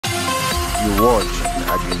You watch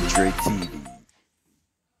ay3 TV.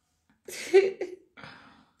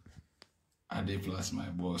 Ade plus my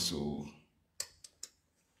boss, so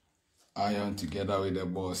I am together with the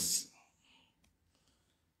boss,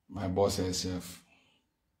 my boss herself.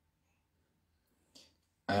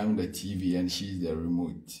 I am the TV and she's the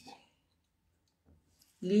remote.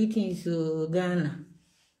 Leading to Ghana.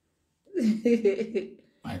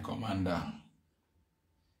 My commander.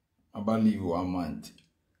 About leave 1 month.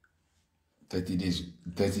 30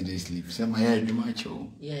 days leave. Say my head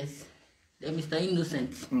macho. Yes. The Mr.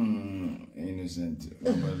 Innocent. Innocent.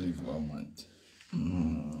 About leave 1 month.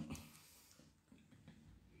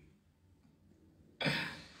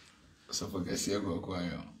 So for guess you go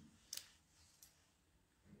quiet.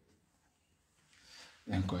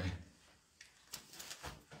 Then quiet.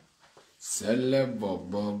 Celebo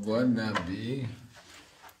nabi.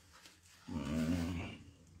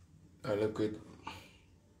 I look it.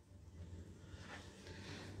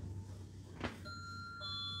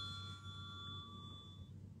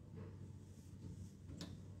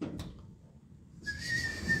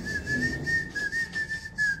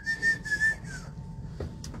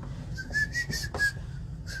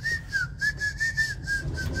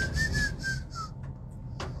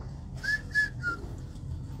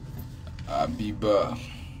 Abiba.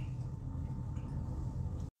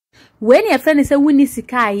 When your friend is a winning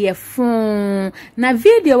sika ye phone na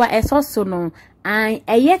video wa esoso no an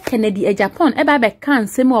eye Kennedy Agyapong eba be kan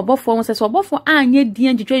sem Obofour se so Obofour anye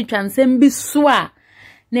dian twetwa nsem bi so a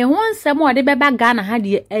ne ho nsem o de beba Ghana ha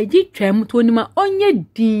de agitwam to nima onye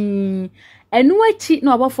din enu achi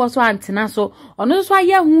na Obofour so antena so ono so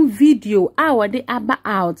aye hu video a wo de aba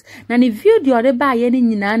out na ne video de ba ye ni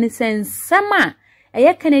nyina ne sensem a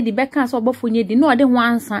eye Kennedy be kan so Obofour nye di no de ho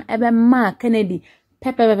ansa ebe ma Kennedy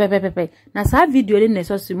pepe na sa video le ne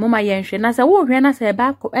so si moma yenhwe na sa wo hwe na sa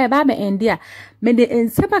ba be endi a me de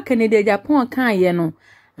enseba Kennedy Agyapong kan ye no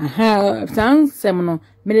sansem no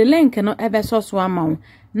me de link no ebe so so ama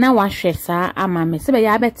na wa hwe sa ama me se be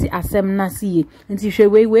ya beti asem na siye nti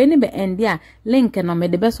hwe we ni be endi a link no me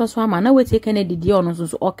de be so so ama na we tie Kennedy di ono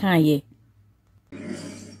so o kan ye.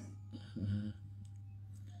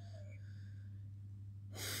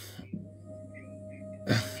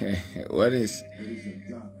 When is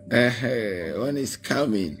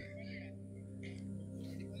coming?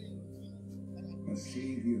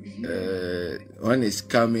 When is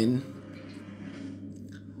coming?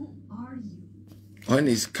 When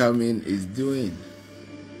is coming is doing.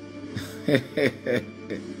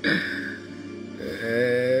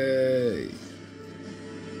 Hey.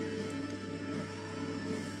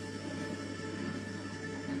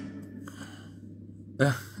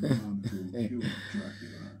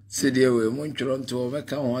 See the way Montreal to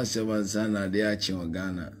make one 7 sana de achi on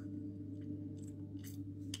Ghana.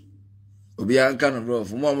 Obi an kind of bro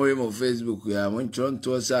from one way on Facebook we are Montreal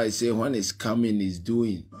to I say when is coming is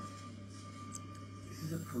doing. This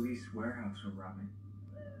is a police warehouse we're robbing.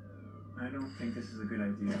 I don't think this is a good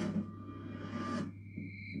idea.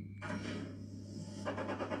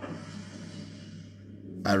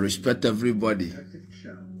 I respect everybody.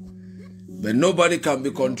 But nobody can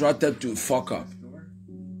be contracted to fuck up.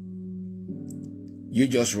 You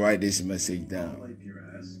just write this message down.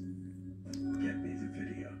 Get me the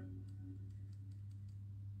video.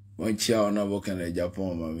 One chair on a book in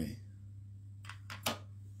Japan, mommy.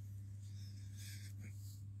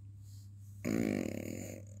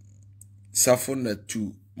 Safon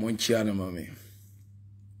 2, one chair, mommy.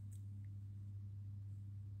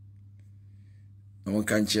 No one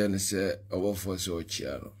can chair and say, Obofour so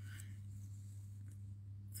chair.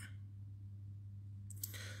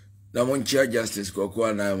 Na one chair justice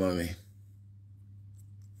kokwa na mami.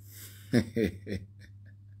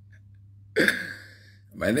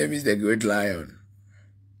 My name is the Great Lion.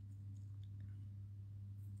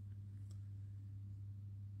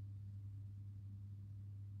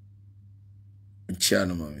 Chair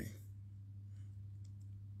no mami.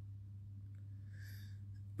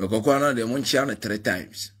 But kokwa na de one chair 3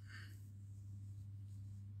 times.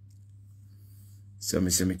 So me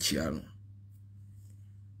say me chair no.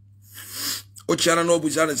 Ochana no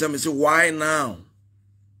buzana say me say why now?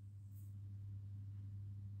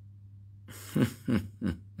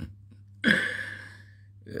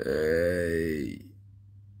 Hey.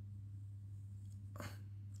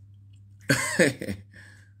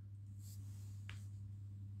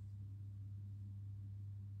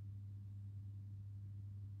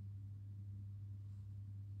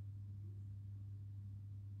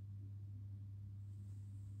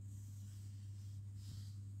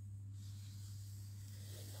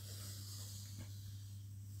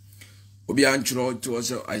 Obi antro to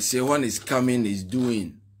us. I say one is coming, is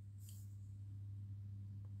doing.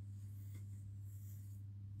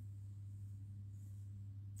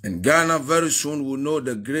 And Ghana very soon will know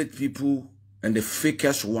the great people and the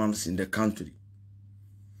fakest ones in the country.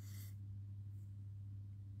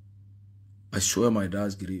 I swear my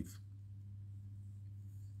dad's grave.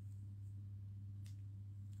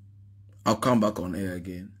 I'll come back on air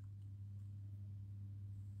again.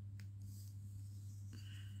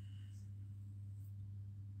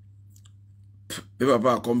 If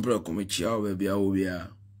I compare Komichia, baby, I will be a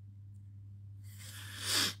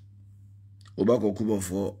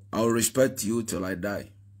Obofour. I'll respect you till I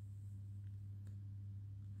die.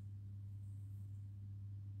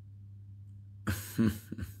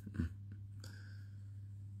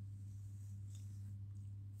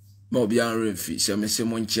 Mobi an refi se me se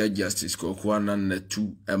monchia justice ko na na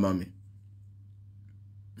 2 emami.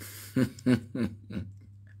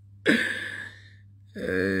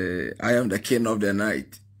 I am the king of the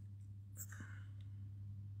night.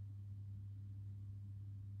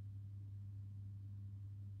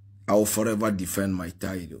 I will forever defend my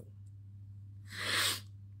title.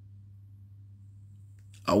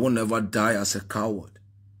 I will never die as a coward.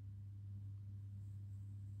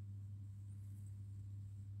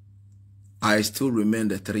 I still remain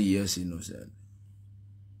the 3 years innocent.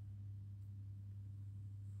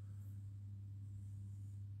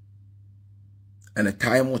 And the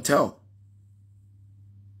time will tell.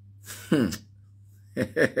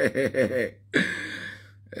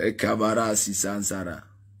 Kabarasi Sansara.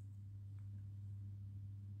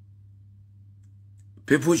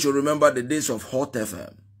 People should remember the days of Hot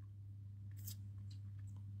FM.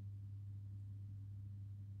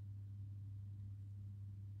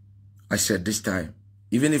 I said this time,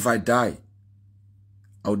 even if I die,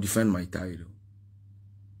 I'll defend my title.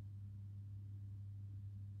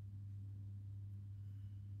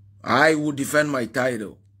 I will defend my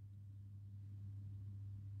title.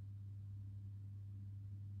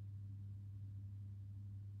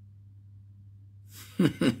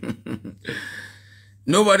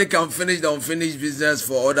 Nobody can finish the unfinished business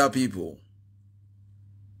for other people.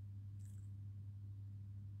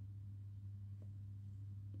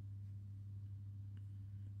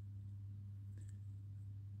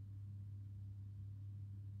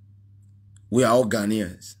 We are all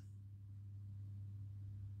Ghanaians.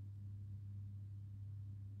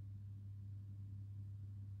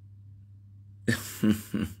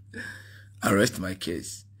 Arrest my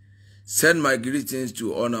case. Send my greetings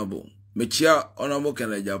to Honorable. Mechia Honorable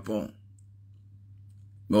Kennedy Agyapong.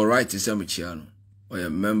 My right to say Mechiano, or a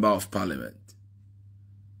member of parliament.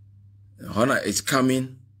 Honor is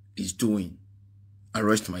coming, is doing.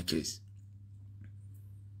 Arrest my case.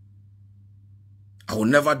 I will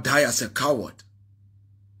never die as a coward.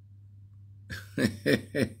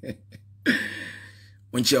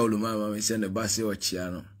 When Chia Olumama me send a basi or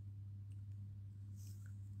Chiano.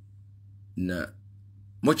 Na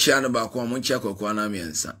Mochiano bakwa Monchia Kokwana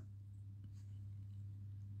miensa.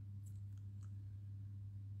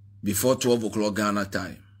 Before 12 o'clock Ghana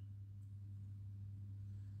time.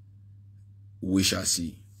 We shall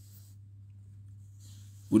see.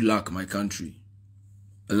 Good luck, my country.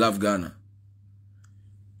 I love Ghana.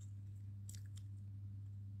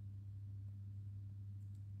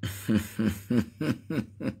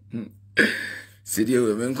 Sidio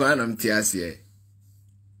women kwanam tiasie.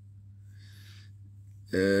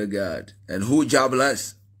 God. And who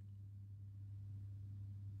jobless?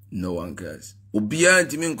 No one cares. Ubia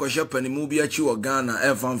ntimi nkoshe panimu bia chi wo Ghana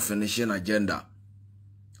ever finishing agenda.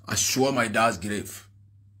 I swear my dad's grave.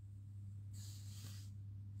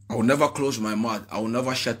 I will never close my mouth. I will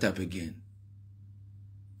never shut up again.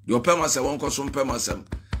 Your pema se won ko so pema se.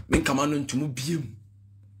 Min kamano ntumu biem.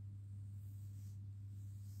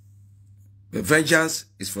 The vengeance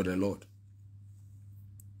is for the Lord.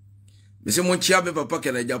 Me say monchia be papa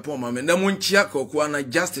Kennedy Agyapong ma me na monchia kokwa na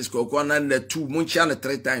justice kokwa na 2 monchia na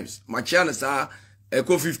 3 times. Machia na sa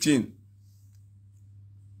echo 15.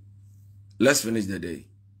 Let's finish the day.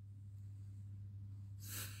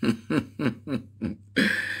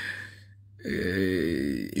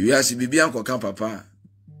 You ask bibi anko kan papa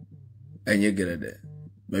enye grede.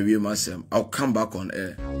 Maybe you must I'll come back on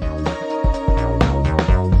air.